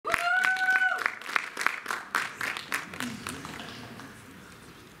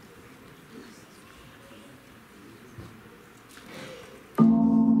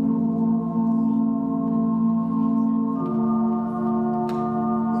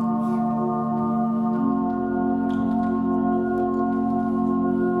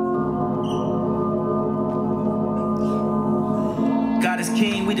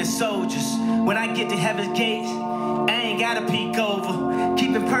we the soldiers. When I get to heaven's gates, I ain't gotta peek over.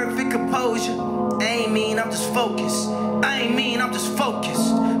 Keeping perfect composure. I ain't mean, I'm just focused. I ain't mean, I'm just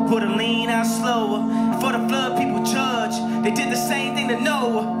focused. Put a lean out slower. For the flood, people judge. They did the same thing to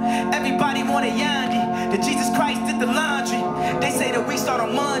Noah. Everybody wanted Yandy. That Jesus Christ did the laundry. They say that we start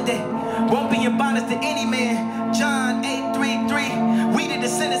on Monday. Won't be in bondage to any man. John 8:33. We the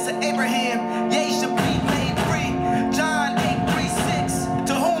descendants of Abraham. Ye should be made free. John 8:36.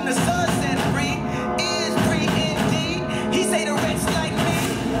 To whom the Son set free is free indeed. He say the rich like me.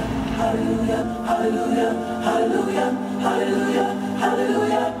 Hallelujah, hallelujah, hallelujah, hallelujah,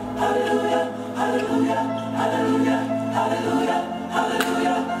 hallelujah, hallelujah, hallelujah, hallelujah, hallelujah,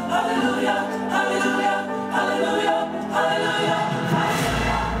 hallelujah, hallelujah, hallelujah, hallelujah, hallelujah.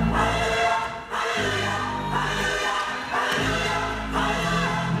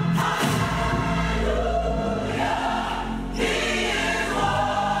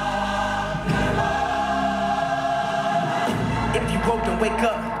 Wake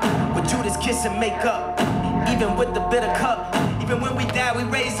up with Judas kiss and make up. Even with the bitter cup, even when we die, we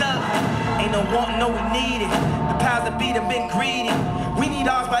raise up. Ain't no want, no we need it. The powers that be have been greedy. We need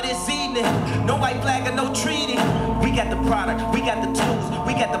ours by this evening. No white flag or no treaty. We got the product, we got the tools,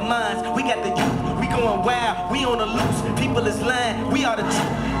 we got the minds, we got the youth. We going wild, we on the loose. People is lying, we are the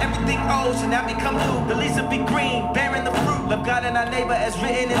truth. Everything old should now become new. The leaves will be green, bearing the fruit. Love God and our neighbor as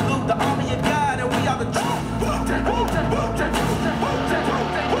written in Luke. The army of God and we are the truth.